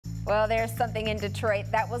Well, there's something in Detroit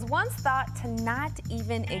that was once thought to not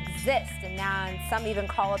even exist, and now some even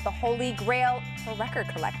call it the holy grail for record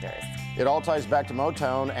collectors. It all ties back to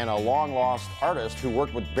Motown and a long-lost artist who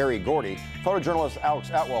worked with Berry Gordy. Photojournalist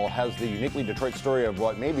Alex Atwell has the uniquely Detroit story of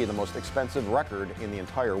what may be the most expensive record in the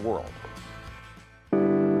entire world.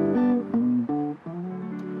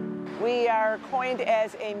 We are coined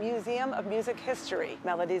as a museum of music history,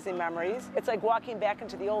 melodies and memories. It's like walking back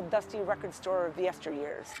into the old dusty record store of the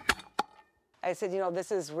yesteryears. I said, you know,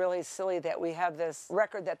 this is really silly that we have this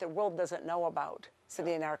record that the world doesn't know about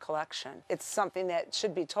sitting in our collection. It's something that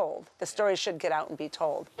should be told. The story should get out and be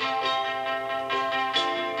told.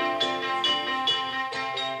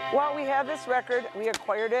 Well, we have this record. We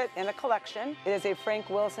acquired it in a collection. It is a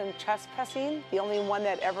Frank Wilson chest pressing, the only one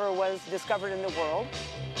that ever was discovered in the world.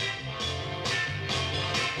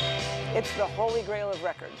 It's the holy grail of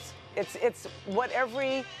records. It's what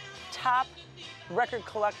every top record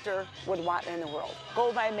collector would want in the world.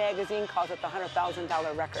 Goldmine magazine calls it the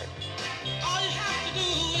 $100,000 record. All you have to do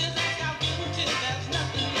is ask out until there's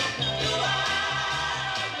nothing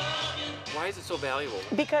left. Why is it so valuable?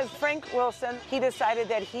 Because Frank Wilson, he decided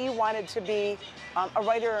that he wanted to be a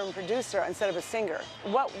writer and producer instead of a singer.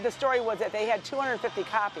 What the story was that they had 250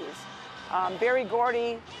 copies. Berry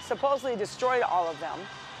Gordy supposedly destroyed all of them.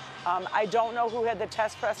 I don't know who had the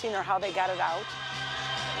test pressing or how they got it out.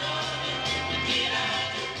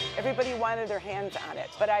 Everybody wanted their hands on it,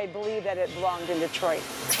 but I believe that it belonged in Detroit.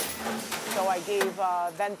 So I gave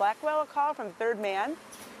Ben Blackwell a call from Third Man,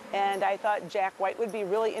 and I thought Jack White would be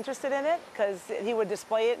really interested in it because he would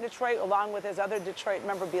display it in Detroit along with his other Detroit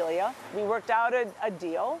memorabilia. We worked out a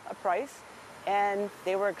deal, a price, and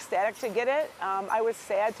they were ecstatic to get it. I was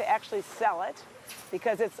sad to actually sell it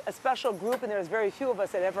because it's a special group and there's very few of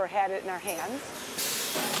us that ever had it in our hands.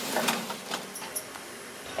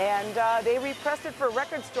 And they repressed it for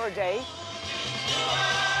Record Store Day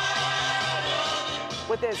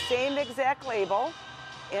with the same exact label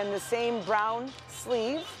and the same brown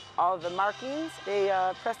sleeve, all of the markings. They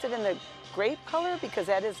pressed it in the grape color because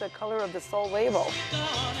that is the color of the sole label.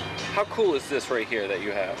 How cool is this right here that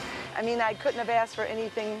you have? I mean, I couldn't have asked for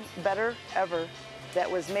anything better ever that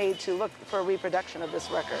was made to look for a reproduction of this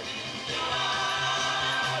record.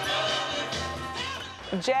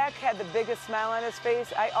 Jack had the biggest smile on his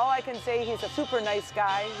face. All I can say, he's a super nice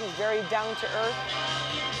guy. He's very down to earth.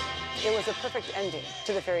 It was a perfect ending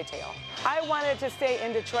to the fairy tale. I wanted to stay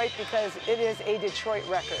in Detroit because it is a Detroit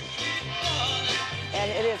record.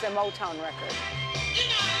 And it is a Motown record.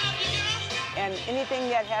 And anything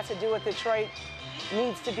that has to do with Detroit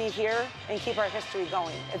needs to be here and keep our history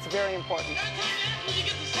going. It's very important.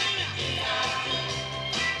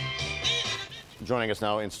 Joining us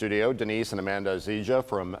now in studio, Denise and Amanda Zija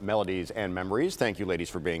from Melodies and Memories. Thank you, ladies,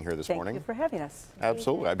 for being here this morning. Thank you for having us.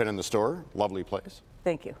 Absolutely. I've been in the store. Lovely place.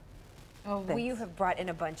 Thank you. Oh, you have brought in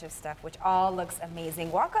a bunch of stuff, which all looks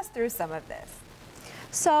amazing. Walk us through some of this.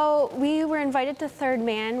 So we were invited to Third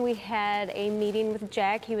Man. We had a meeting with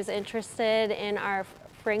Jack. He was interested in our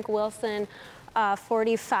Frank Wilson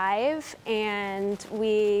 45, and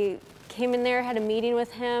we came in there, had a meeting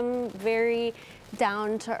with him. Very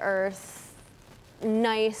down to earth,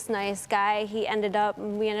 nice guy. We ended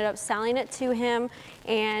up selling it to him,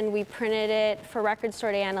 and we printed it for Record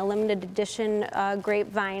Store Day on a limited edition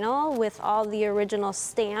grape vinyl with all the original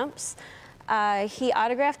stamps. He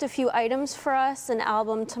autographed a few items for us, an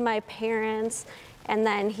album to my parents, and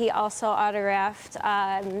then he also autographed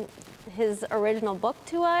his original book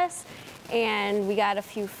to us, and we got a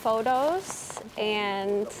few photos.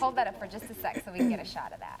 And hold that up for just a sec so we can get a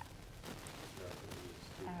shot of that.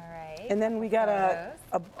 And then we got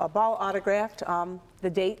a ball autographed, the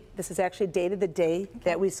date. This is actually dated the day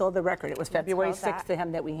that we sold the record. It was February 6th to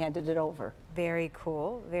him that we handed it over. Very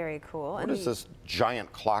cool, very cool. What is this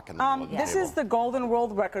giant clock in the middle of the This table? is the Golden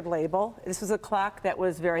World record label. This was a clock that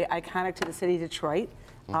was very iconic to the city of Detroit.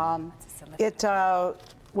 It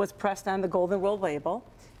was pressed on the Golden World label.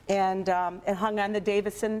 And it hung on the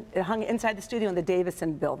Davison, it hung inside the studio in the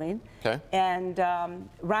Davison building. Okay. And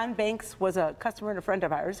Ron Banks was a customer and a friend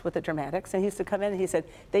of ours with the Dramatics, and he used to come in and he said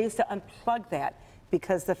they used to unplug that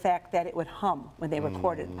because the fact that it would hum when they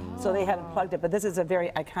recorded. So they had unplugged it, but this is a very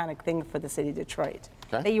iconic thing for the city of Detroit.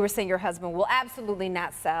 Okay. That you were saying your husband will absolutely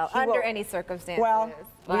not sell under any circumstances. Well,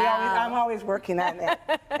 wow. I'm always working on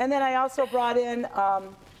that. And then I also brought in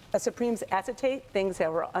a Supreme's acetate, things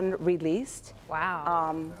that were unreleased.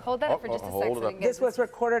 Wow. Hold that up for just a second. So this was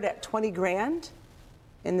recorded at 20 grand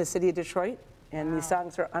in the city of Detroit, and these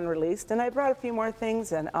songs are unreleased. And I brought a few more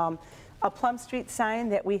things, and a Plum Street sign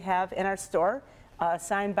that we have in our store,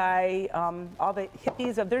 signed by all the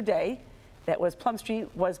hippies of their day That was Plum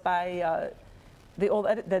Street was by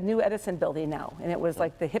the new Edison building now, and it was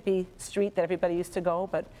like the hippie street that everybody used to go.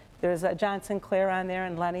 But there's John Sinclair on there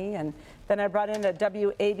and Lenny, and then I brought in the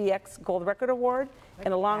WABX Gold Record Award,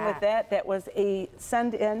 and along with that was a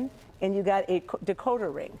send-in, and you got a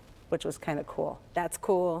decoder ring, which was kind of cool. That's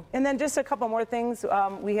cool. And then just a couple more things.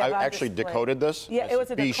 We have I actually decoded this. Yeah, it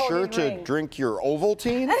was a Be sure decoding ring. to drink your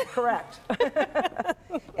Ovaltine. Correct.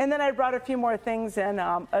 And then I brought a few more things in.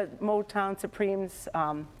 A Motown Supremes,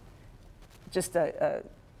 just a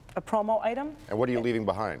promo item. And what are you leaving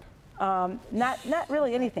behind? Not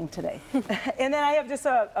really anything today. And then I have just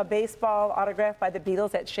a baseball autograph by the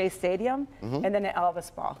Beatles at Shea Stadium, and then an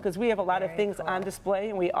Elvis ball, because we have a lot of things on display,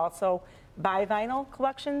 and we also buy vinyl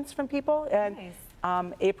collections from people. And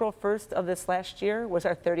April 1st of this last year was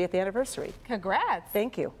our 30th anniversary. Congrats.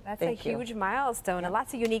 Thank you. That's a huge milestone and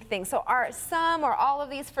lots of unique things. So are some or all of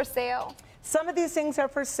these for sale? Some of these things are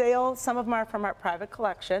for sale. Some of them are from our private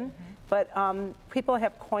collection. But people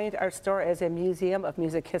have coined our store as a museum of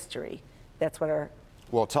music history. That's what our...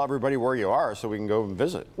 Well, tell everybody where you are so we can go and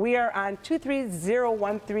visit. We are on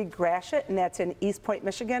 23013 Gratiot, and that's in East Point,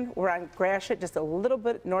 Michigan. We're on Gratiot, just a little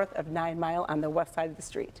bit north of 9 Mile on the west side of the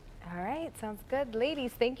street. All right, sounds good.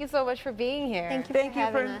 Ladies, thank you so much for being here. Thank you for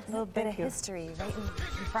having us. A little bit of history right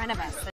in front of us.